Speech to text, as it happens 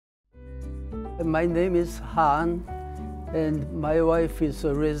My name is Han, and my wife is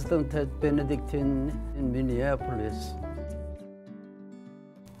a resident at Benedictine in Minneapolis.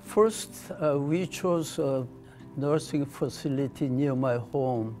 First, we chose a nursing facility near my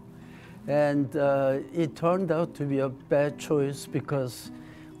home, and it turned out to be a bad choice because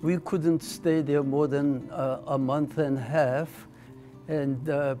we couldn't stay there more than a month and a half,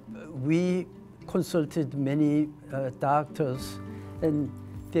 and we consulted many doctors, and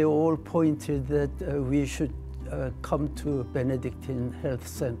they all pointed that we should come to Benedictine Health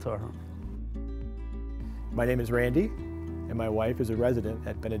Center. My name is Randy, and my wife is a resident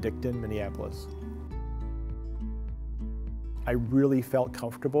at Benedictine, Minneapolis. I really felt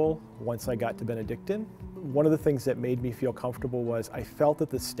comfortable once I got to Benedictine. One of the things that made me feel comfortable was I felt that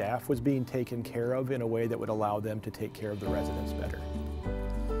the staff was being taken care of in a way that would allow them to take care of the residents better.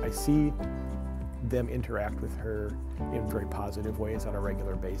 I see them interact with her in very positive ways on a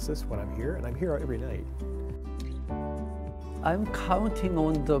regular basis when I'm here, and I'm here every night. I'm counting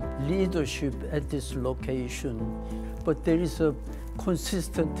on the leadership at this location, but there is a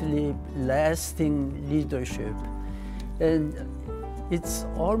consistently lasting leadership. And it's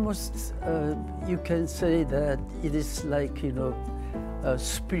almost, you can say that it is like, a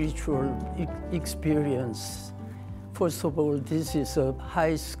spiritual experience. First of all, this is a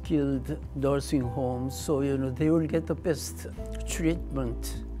high-skilled nursing home, so they will get the best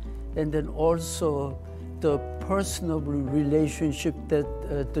treatment. And then also the personable relationship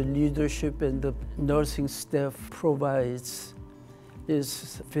that the leadership and the nursing staff provides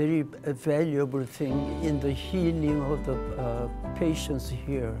is a very valuable thing in the healing of the patients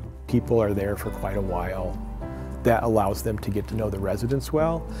here. People are there for quite a while. That allows them to get to know the residents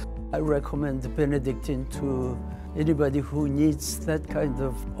well. I recommend Benedictine to anybody who needs that kind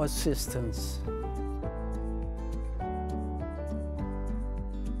of assistance.